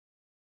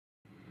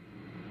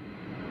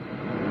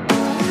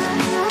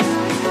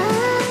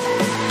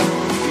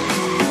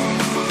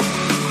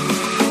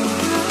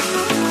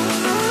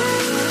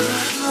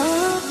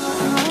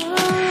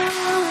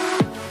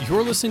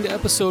listening to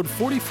episode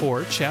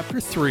 44,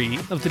 chapter 3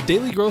 of the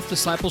Daily Growth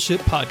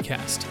Discipleship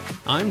Podcast.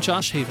 I'm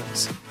Josh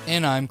Havens.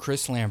 And I'm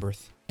Chris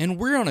Lamberth. And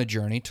we're on a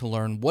journey to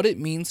learn what it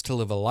means to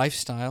live a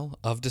lifestyle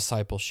of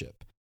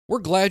discipleship. We're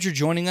glad you're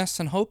joining us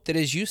and hope that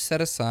as you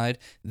set aside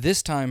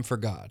this time for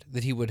God,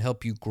 that He would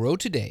help you grow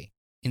today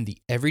in the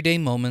everyday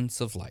moments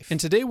of life. And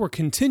today we're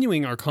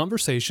continuing our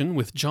conversation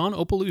with John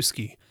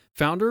Opalewski,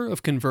 founder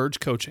of Converge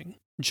Coaching.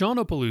 John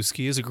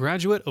Opalewski is a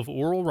graduate of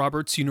Oral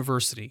Roberts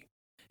University.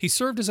 He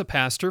served as a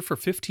pastor for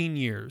 15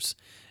 years,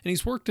 and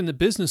he's worked in the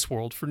business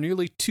world for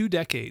nearly 2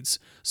 decades,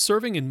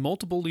 serving in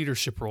multiple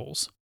leadership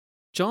roles.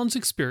 John's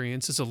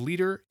experience as a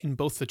leader in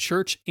both the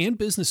church and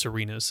business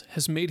arenas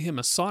has made him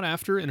a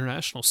sought-after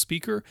international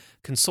speaker,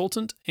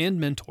 consultant, and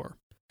mentor.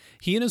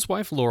 He and his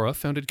wife Laura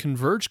founded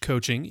Converge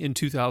Coaching in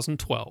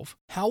 2012.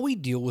 How we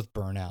deal with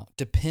burnout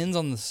depends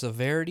on the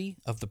severity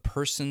of the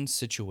person's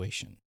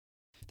situation.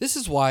 This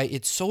is why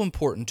it's so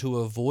important to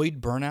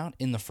avoid burnout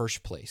in the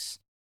first place.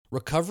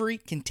 Recovery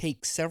can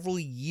take several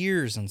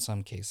years in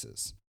some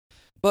cases,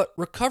 but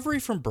recovery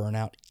from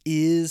burnout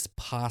is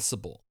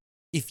possible.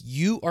 If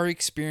you are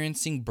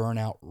experiencing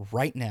burnout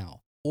right now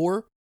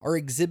or are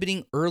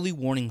exhibiting early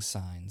warning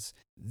signs,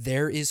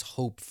 there is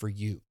hope for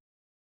you.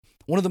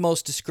 One of the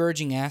most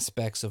discouraging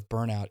aspects of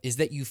burnout is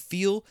that you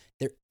feel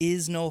there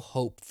is no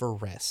hope for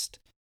rest.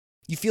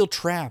 You feel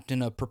trapped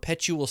in a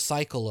perpetual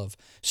cycle of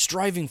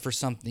striving for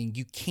something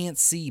you can't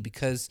see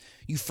because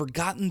you've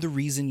forgotten the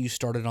reason you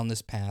started on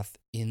this path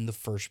in the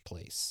first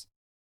place.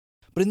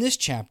 But in this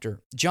chapter,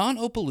 John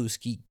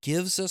Opalewski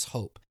gives us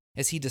hope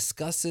as he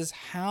discusses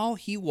how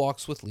he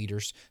walks with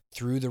leaders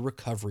through the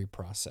recovery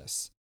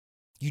process.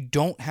 You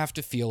don't have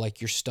to feel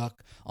like you're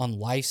stuck on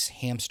life's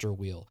hamster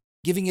wheel,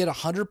 giving it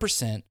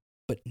 100%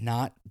 but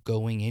not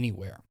going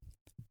anywhere.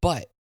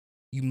 But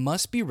you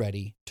must be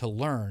ready to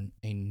learn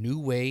a new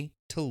way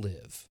to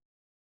live.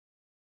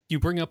 You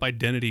bring up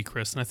identity,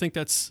 Chris, and I think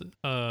that's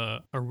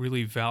a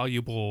really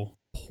valuable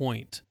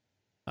point.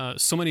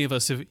 So many of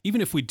us,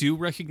 even if we do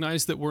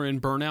recognize that we're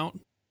in burnout,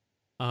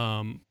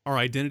 our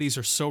identities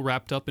are so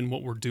wrapped up in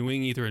what we're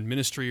doing, either in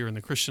ministry or in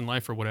the Christian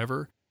life or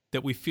whatever,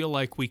 that we feel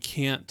like we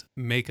can't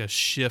make a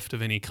shift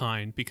of any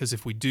kind, because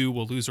if we do,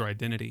 we'll lose our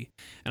identity.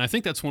 And I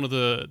think that's one of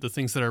the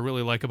things that I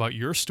really like about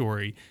your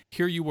story.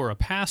 Here you were a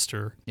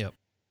pastor, Yep.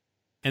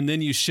 and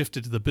then you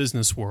shifted to the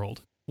business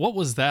world. What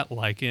was that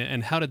like,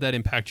 and how did that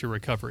impact your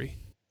recovery?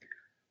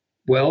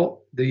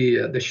 Well,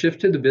 the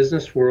shift to the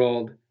business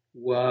world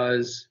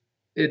was,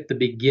 at the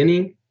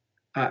beginning,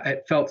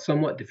 it felt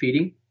somewhat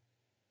defeating,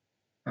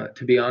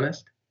 to be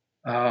honest.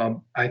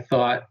 I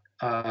thought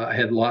I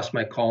had lost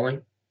my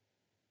calling,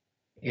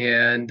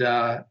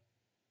 but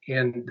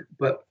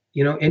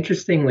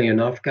interestingly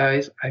enough,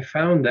 guys, I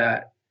found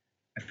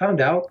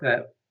out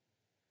that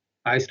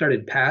I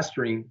started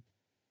pastoring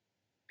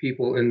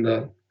people in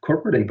the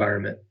corporate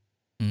environment.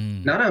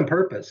 Not on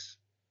purpose.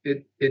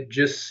 It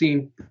just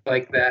seemed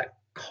like that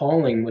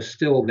calling was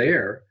still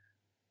there,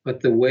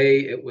 but the way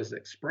it was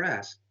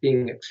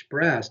being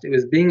expressed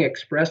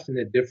in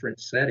a different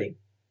setting.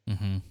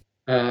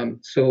 Mm-hmm.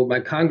 So my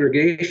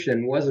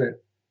congregation wasn't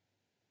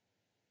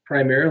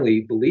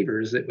primarily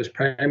believers; it was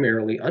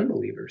primarily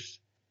unbelievers,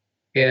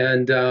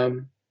 and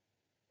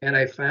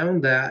I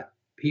found that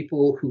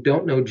people who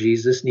don't know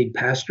Jesus need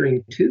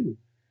pastoring too.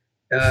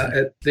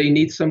 They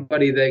need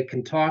somebody they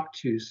can talk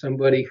to,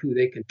 somebody who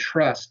they can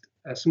trust,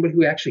 somebody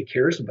who actually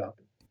cares about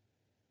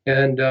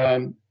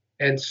them.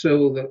 And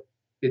so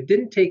it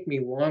didn't take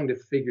me long to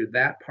figure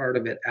that part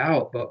of it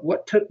out. But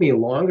what took me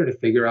longer to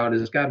figure out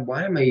is, God,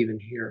 why am I even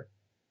here?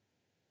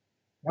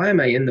 Why am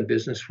I in the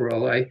business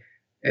world?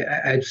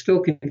 I'm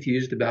still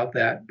confused about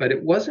that. But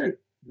it wasn't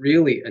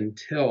really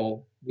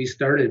until we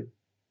started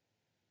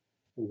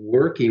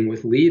working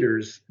with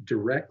leaders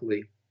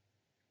directly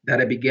that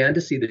I began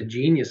to see the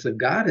genius of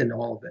God in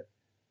all of it.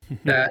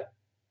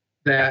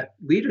 that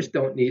leaders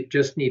don't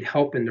just need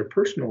help in their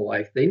personal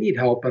life; they need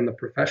help on the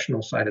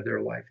professional side of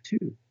their life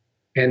too.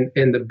 And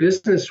the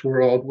business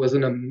world was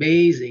an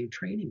amazing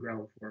training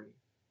ground for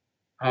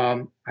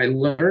me. I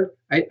learned.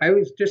 I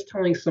was just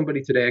telling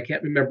somebody today. I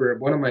can't remember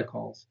one of my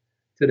calls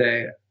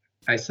today.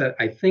 I said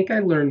I think I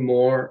learned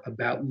more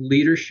about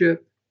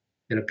leadership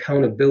and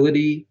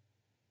accountability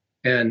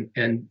and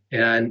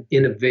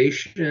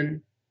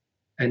innovation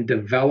and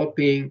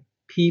developing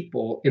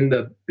people in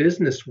the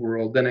business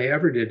world than I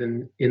ever did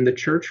in the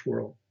church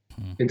world.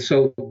 And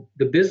so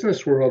the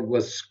business world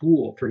was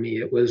school for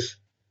me. I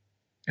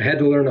had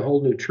to learn a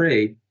whole new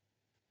trade.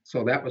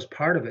 So that was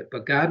part of it.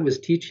 But God was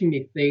teaching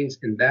me things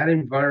in that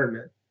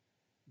environment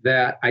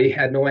that I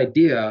had no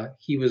idea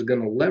He was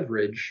going to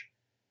leverage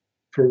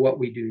for what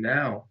we do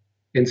now.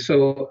 And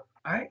so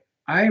I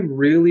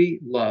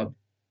really loved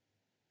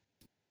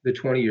the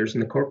 20 years in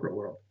the corporate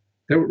world.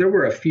 There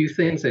were a few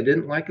things I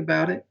didn't like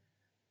about it,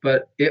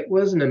 but it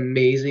was an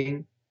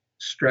amazing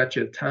stretch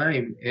of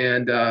time,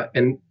 and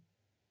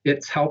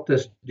it's helped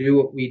us do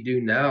what we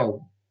do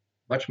now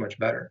much, much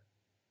better.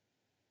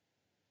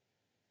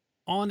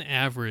 On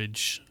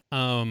average,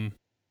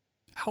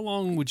 How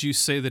long would you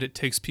say that it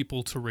takes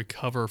people to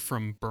recover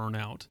from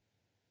burnout?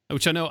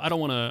 Which I know I don't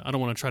want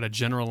to try to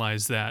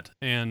generalize that,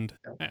 and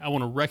I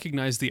want to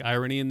recognize the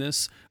irony in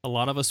this. A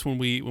lot of us, when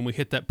we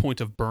hit that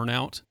point of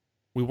burnout,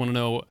 we want to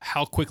know,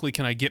 how quickly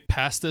can I get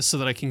past this so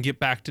that I can get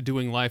back to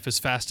doing life as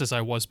fast as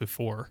I was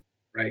before.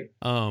 Right.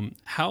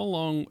 How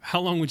long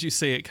would you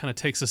say it kind of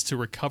takes us to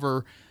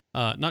recover,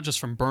 not just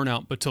from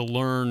burnout, but to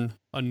learn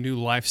a new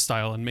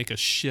lifestyle and make a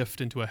shift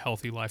into a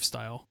healthy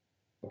lifestyle?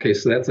 Okay,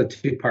 so that's a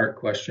two-part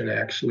question,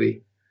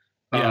 actually.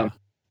 Yeah.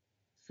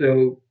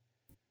 So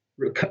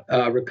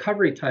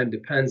recovery time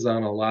depends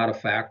on a lot of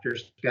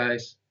factors,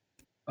 guys.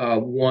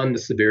 One, the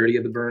severity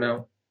of the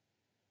burnout.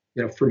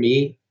 For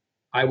me,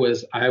 I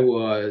was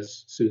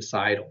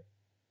suicidal.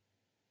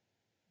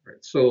 Right?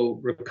 So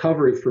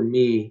recovery for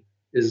me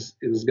is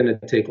going to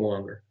take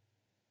longer,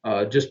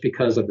 just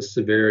because of the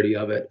severity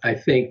of it. I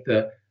think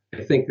that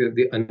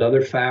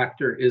another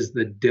factor is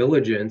the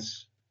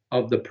diligence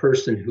of the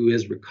person who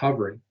is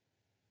recovering.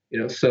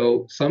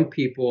 So some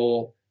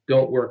people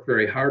don't work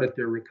very hard at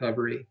their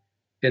recovery,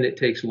 and it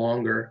takes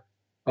longer.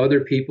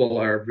 Other people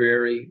are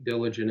very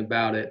diligent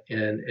about it,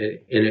 and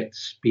it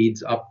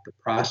speeds up the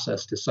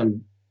process to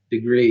some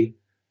degree.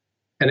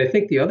 And I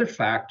think the other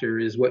factor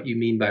is what you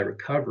mean by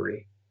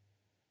recovery.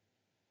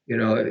 You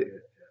know,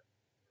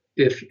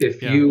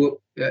 if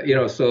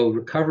Yeah. so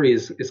recovery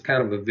is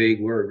kind of a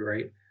vague word,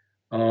 right?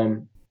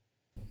 Um,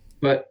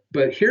 but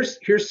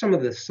here's some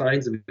of the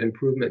signs of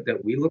improvement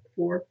that we look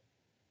for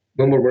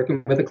when we're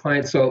working with a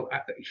client. So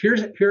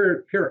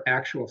here are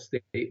actual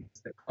statements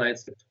that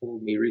clients have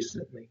told me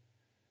recently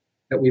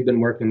that we've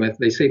been working with.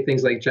 They say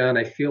things like, "John,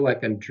 I feel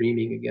like I'm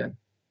dreaming again."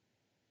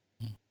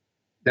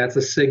 That's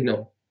a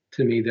signal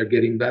to me they're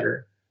getting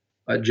better.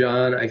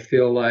 John, I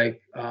feel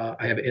like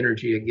I have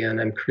energy again.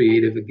 I'm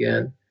creative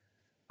again.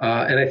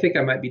 And I think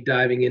I might be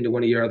diving into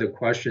one of your other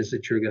questions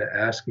that you're going to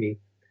ask me.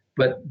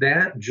 But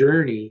that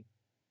journey,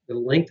 the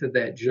length of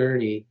that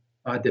journey,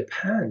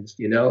 depends.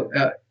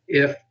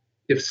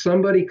 If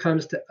somebody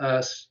comes to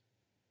us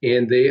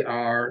and they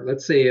are,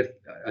 let's say, if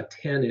a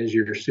 10 is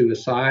you're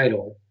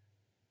suicidal,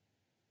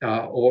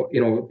 or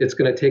it's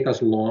going to take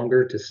us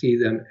longer to see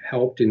them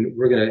helped, and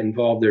we're going to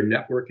involve their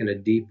network in a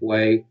deep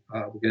way.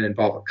 We're going to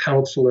involve a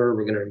counselor.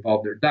 We're going to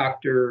involve their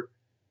doctor.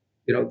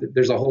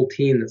 There's a whole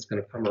team that's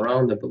going to come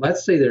around them. But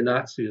let's say they're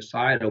not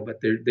suicidal, but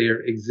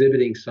they're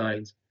exhibiting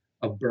signs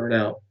of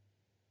burnout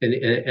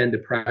and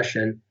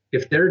depression.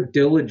 If they're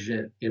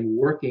diligent in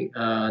working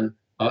on,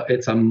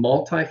 it's a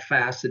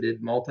multifaceted,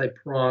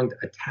 multi-pronged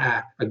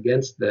attack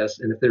against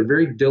this. And if they're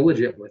very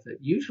diligent with it,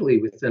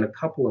 usually within a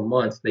couple of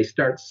months, they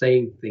start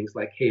saying things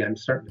like, "Hey, I'm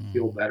starting to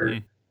feel better.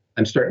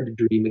 I'm starting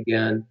to dream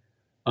again."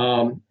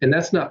 And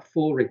that's not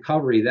full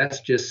recovery.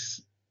 That's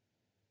just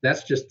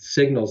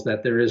signals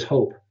that there is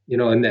hope,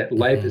 and that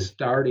life is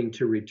starting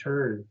to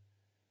return.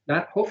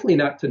 Hopefully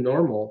not to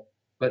normal,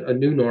 but a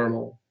new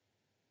normal,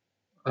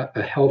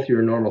 a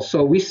healthier normal.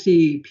 So we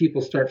see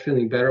people start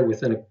feeling better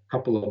within a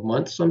couple of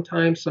months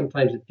sometimes.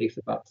 Sometimes it takes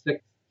about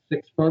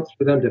six months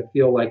for them to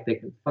feel like they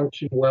can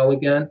function well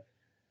again.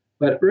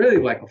 But really,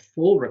 like a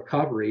full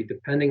recovery,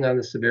 depending on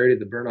the severity of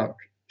the burnout,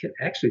 can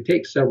actually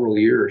take several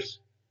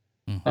years.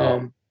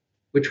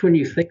 Which, when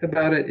you think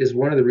about it, is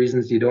one of the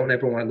reasons you don't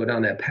ever want to go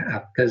down that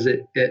path, because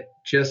it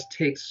just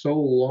takes so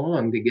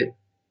long to get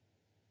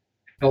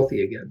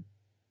healthy again.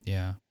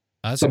 Yeah.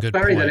 That's So a I'm good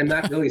sorry that point. I'm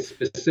not really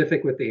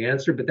specific with the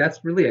answer, but that's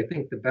really, I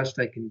think, the best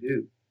I can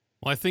do.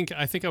 Well, I think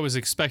I was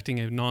expecting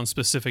a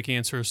non-specific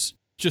answer,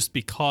 just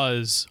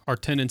because our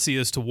tendency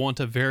is to want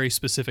a very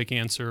specific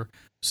answer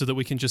so that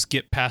we can just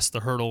get past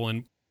the hurdle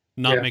and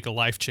not Yeah. make a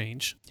life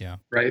change. Yeah.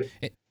 Right.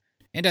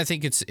 And I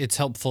think it's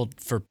helpful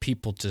for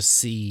people to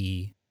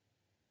see,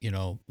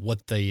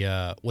 what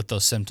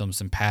those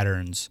symptoms and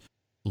patterns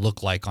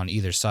look like on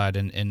either side.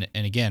 And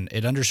again,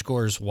 it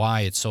underscores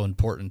why it's so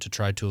important to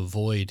try to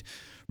avoid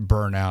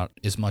burnout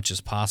as much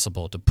as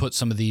possible, to put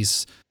some of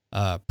these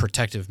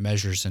protective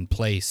measures in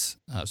place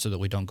so that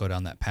we don't go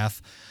down that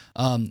path.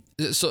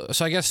 So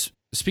I guess,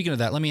 speaking of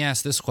that, let me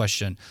ask this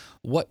question: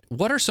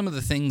 What are some of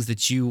the things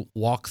that you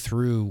walk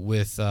through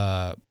with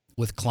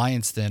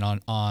clients then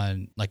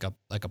on like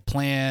a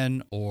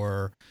plan,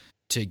 or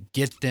to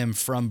get them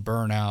from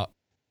burnout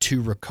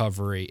to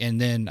recovery? And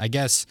then I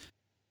guess,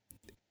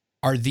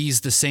 are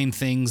these the same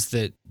things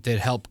that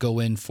help go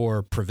in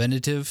for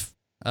preventative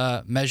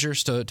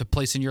measures to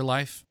place in your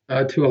life?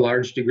 To a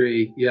large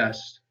degree,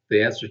 yes.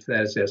 The answer to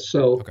that is yes.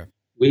 So Okay.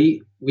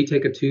 we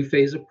take a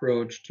two-phase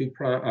approach.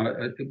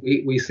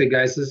 We say,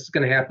 guys, this is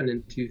going to happen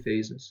in two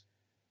phases.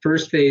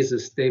 First phase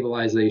is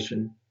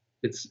stabilization.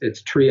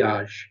 It's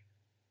triage.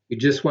 We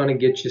just want to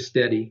get you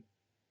steady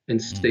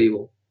and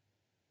stable.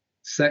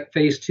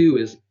 Phase two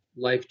is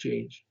life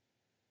change,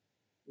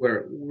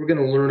 where we're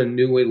going to learn a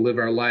new way to live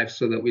our life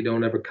so that we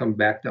don't ever come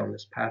back down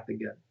this path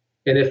again.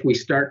 And if we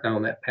start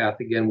down that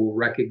path again, we'll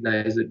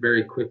recognize it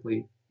very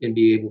quickly and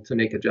be able to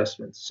make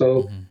adjustments.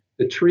 So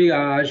the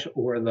triage,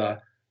 or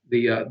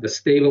the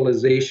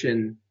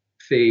stabilization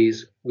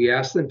phase, we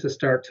ask them to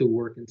start to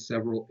work in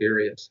several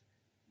areas.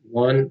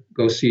 One,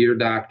 go see your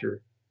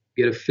doctor.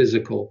 get a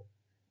physical,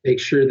 make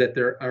sure that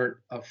there aren't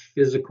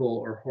physical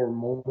or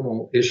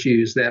hormonal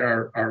issues that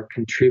are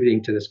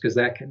contributing to this, because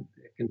that can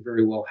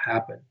very well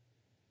happen.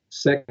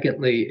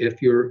 Secondly,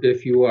 if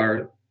you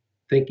are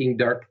thinking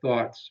dark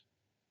thoughts,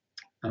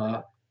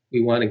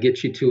 we want to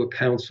get you to a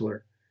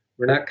counselor.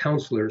 We're not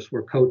counselors,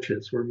 we're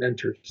coaches, we're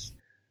mentors.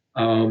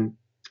 And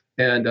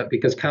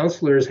because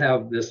counselors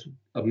have this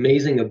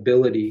amazing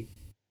ability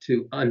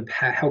to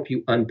help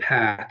you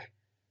unpack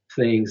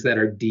things that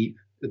are deep.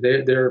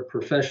 They're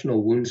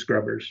professional wound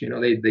scrubbers.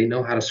 They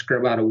know how to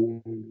scrub out a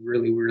wound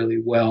really,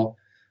 really well.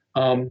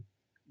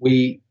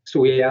 We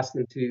ask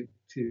them to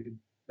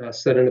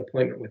set an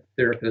appointment with a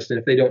therapist, and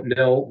if they don't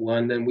know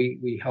one, then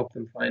we help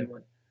them find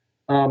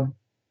one.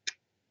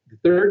 The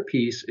third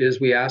piece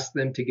is we ask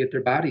them to get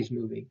their bodies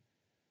moving,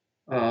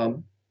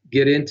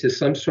 get into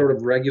some sort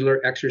of regular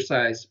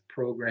exercise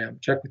program.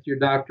 Check with your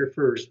doctor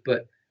first,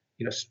 but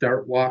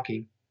start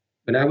walking.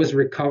 When I was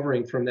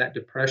recovering from that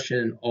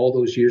depression all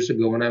those years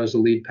ago, when I was a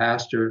lead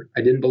pastor,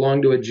 I didn't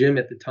belong to a gym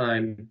at the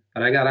time,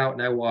 but I got out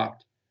and I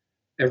walked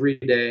every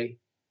day,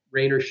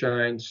 rain or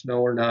shine, snow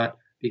or not,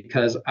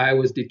 because I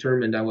was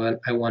determined I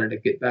wanted to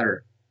get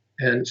better.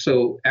 And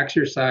so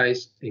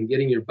exercise and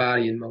getting your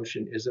body in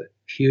motion is a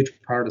huge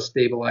part of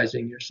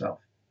stabilizing yourself.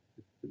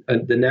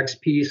 The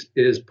next piece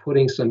is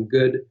putting some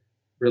good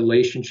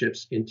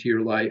relationships into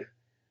your life.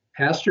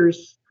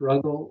 Pastors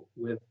struggle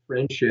with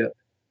friendship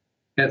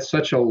at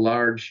such a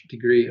large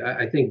degree.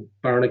 I think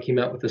Barna came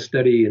out with a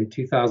study in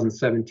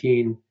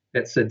 2017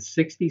 that said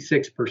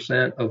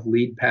 66% of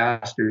lead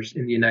pastors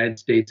in the United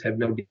States have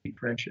no deep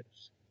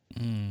friendships.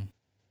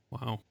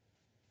 Wow.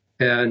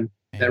 And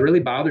that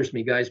really bothers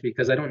me, guys,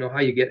 because I don't know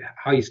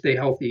how you stay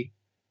healthy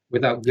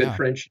without good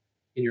friendship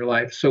in your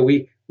life. So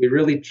we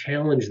really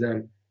challenge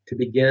them to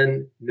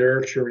begin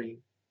nurturing,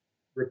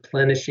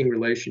 replenishing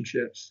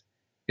relationships.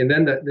 And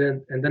then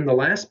the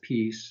last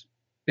piece,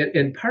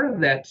 and part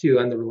of that too,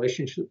 on the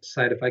relationship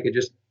side, if I could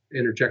just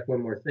interject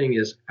one more thing,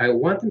 is I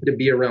want them to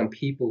be around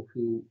people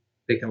who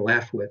they can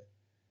laugh with,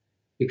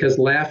 because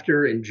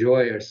laughter and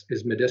joy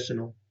is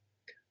medicinal.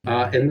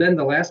 And then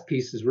the last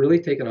piece is really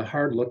taking a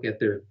hard look at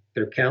their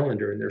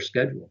calendar and their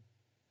schedule,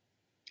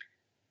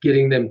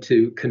 getting them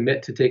to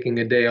commit to taking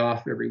a day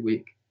off every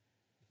week,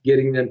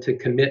 getting them to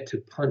commit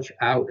to punch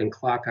out and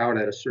clock out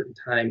at a certain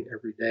time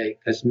every day,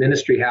 because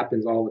ministry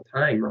happens all the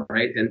time,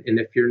 right? And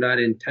if you're not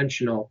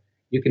intentional,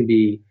 you can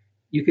be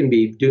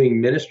doing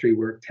ministry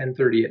work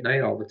 10:30 at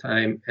night all the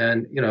time,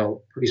 and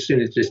pretty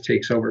soon it just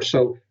takes over.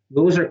 So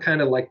those are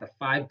kind of like the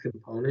 5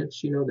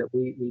 components, that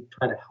we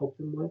try to help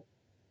them with.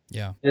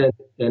 Yeah.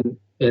 And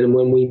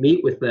when we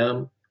meet with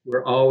them,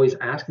 we're always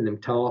asking them,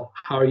 how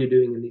are you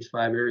doing in these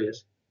 5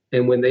 areas?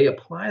 And when they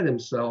apply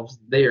themselves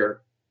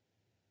there,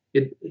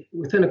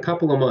 within a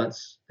couple of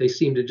months, they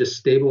seem to just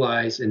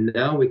stabilize, and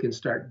now we can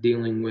start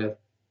dealing with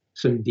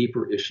some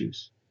deeper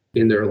issues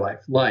in their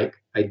life, like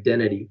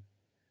identity,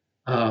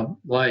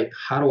 like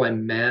how do I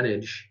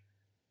manage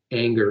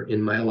anger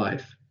in my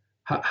life?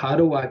 How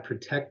do I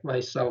protect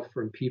myself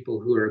from people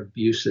who are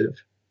abusive?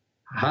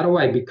 How do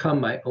I become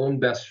my own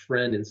best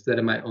friend instead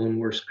of my own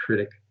worst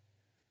critic?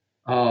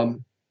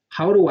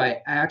 How do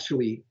I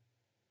actually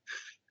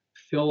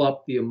fill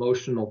up the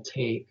emotional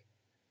tank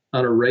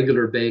on a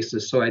regular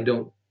basis so I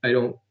don't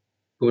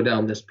go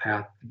down this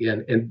path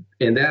again?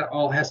 And that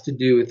all has to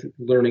do with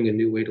learning a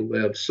new way to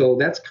live. So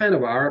that's kind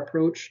of our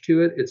approach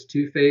to it. It's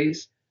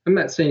 2-phase. I'm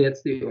not saying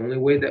it's the only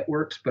way that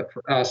works, but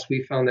for us,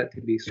 we found that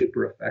to be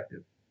super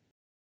effective.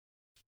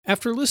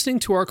 After listening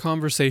to our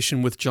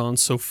conversation with John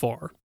so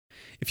far,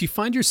 if you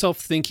find yourself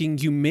thinking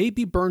you may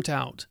be burnt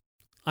out,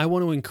 I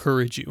want to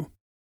encourage you.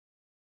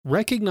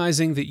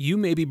 Recognizing that you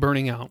may be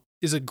burning out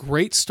is a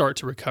great start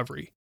to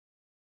recovery,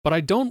 but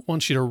I don't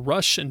want you to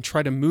rush and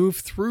try to move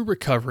through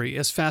recovery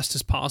as fast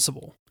as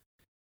possible.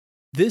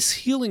 This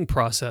healing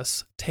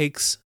process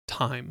takes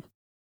time,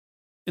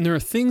 and there are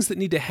things that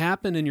need to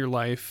happen in your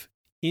life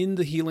in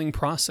the healing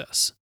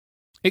process.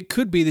 It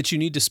could be that you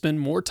need to spend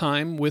more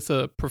time with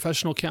a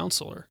professional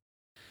counselor.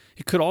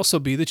 It could also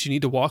be that you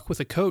need to walk with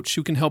a coach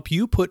who can help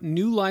you put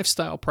new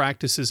lifestyle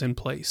practices in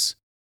place.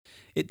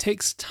 It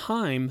takes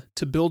time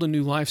to build a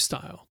new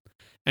lifestyle,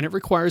 and it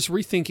requires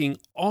rethinking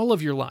all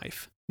of your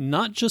life,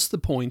 not just the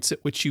points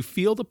at which you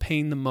feel the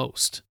pain the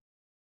most.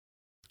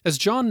 As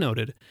John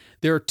noted,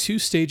 there are 2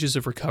 stages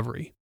of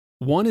recovery.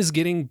 One is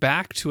getting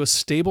back to a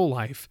stable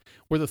life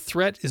where the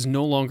threat is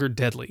no longer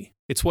deadly.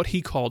 It's what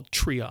he called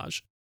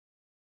triage.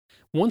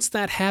 Once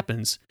that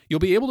happens, you'll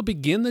be able to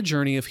begin the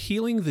journey of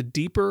healing the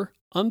deeper,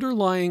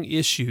 underlying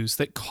issues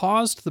that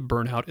caused the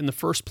burnout in the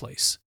first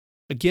place.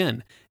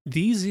 Again,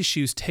 these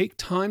issues take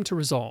time to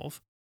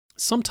resolve,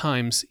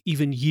 sometimes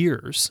even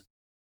years.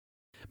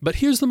 But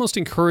here's the most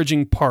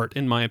encouraging part,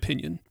 in my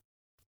opinion.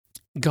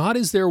 God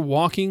is there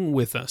walking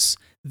with us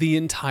the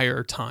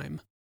entire time.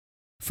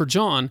 For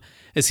John,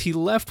 as he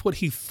left what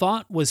he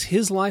thought was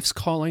his life's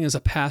calling as a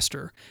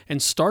pastor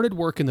and started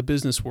work in the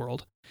business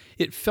world,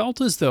 it felt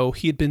as though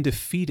he had been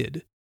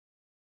defeated.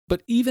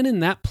 But even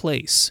in that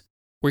place,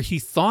 where he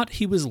thought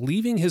he was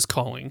leaving his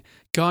calling,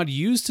 God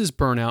used his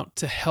burnout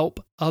to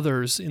help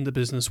others in the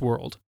business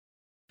world.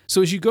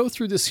 So as you go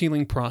through this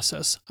healing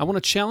process, I want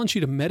to challenge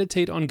you to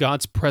meditate on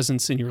God's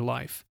presence in your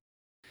life.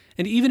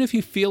 And even if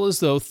you feel as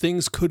though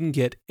things couldn't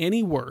get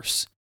any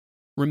worse,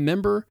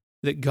 remember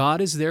that God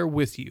is there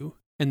with you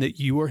and that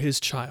you are his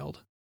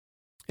child.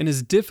 And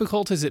as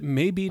difficult as it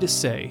may be to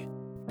say,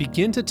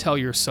 begin to tell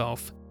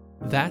yourself,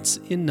 that's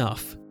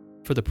enough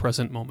for the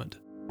present moment.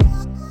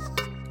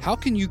 How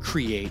can you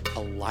create a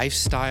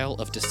lifestyle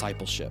of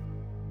discipleship?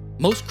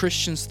 Most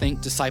Christians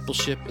think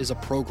discipleship is a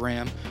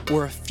program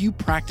or a few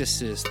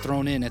practices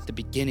thrown in at the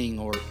beginning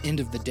or end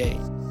of the day.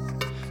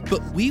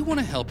 But we want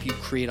to help you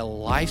create a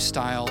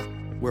lifestyle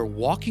where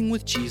walking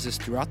with Jesus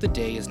throughout the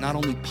day is not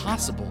only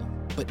possible,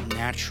 but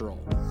natural.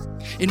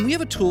 And we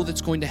have a tool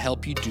that's going to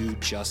help you do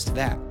just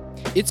that.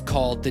 It's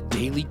called the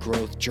Daily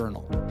Growth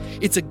Journal.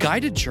 It's a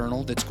guided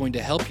journal that's going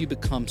to help you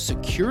become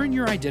secure in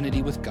your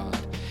identity with God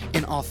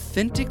and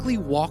authentically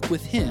walk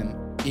with Him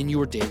in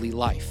your daily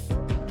life.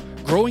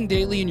 Growing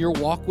daily in your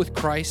walk with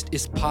Christ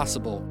is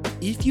possible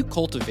if you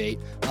cultivate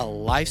a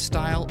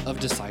lifestyle of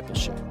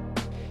discipleship.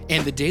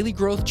 And the Daily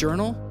Growth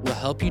Journal will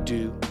help you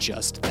do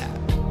just that.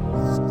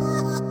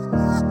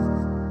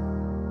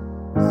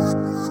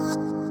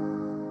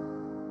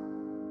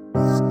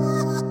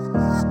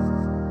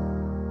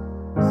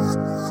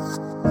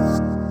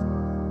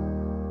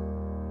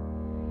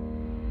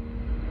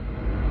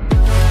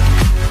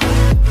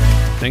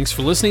 Thanks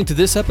for listening to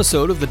this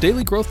episode of the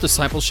Daily Growth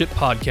Discipleship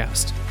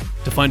Podcast.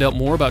 To find out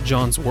more about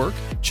John's work,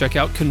 check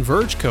out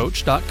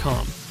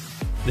convergecoach.com.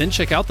 Then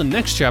check out the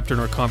next chapter in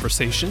our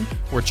conversation,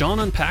 where John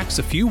unpacks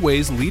a few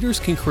ways leaders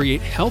can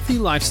create healthy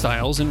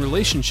lifestyles and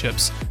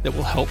relationships that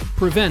will help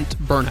prevent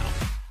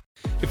burnout.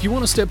 If you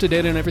want to stay up to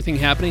date on everything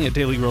happening at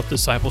Daily Growth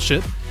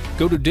Discipleship,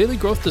 go to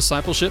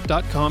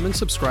dailygrowthdiscipleship.com and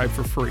subscribe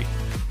for free.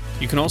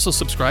 You can also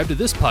subscribe to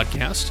this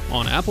podcast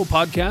on Apple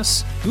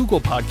Podcasts, Google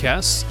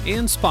Podcasts,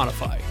 and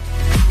Spotify.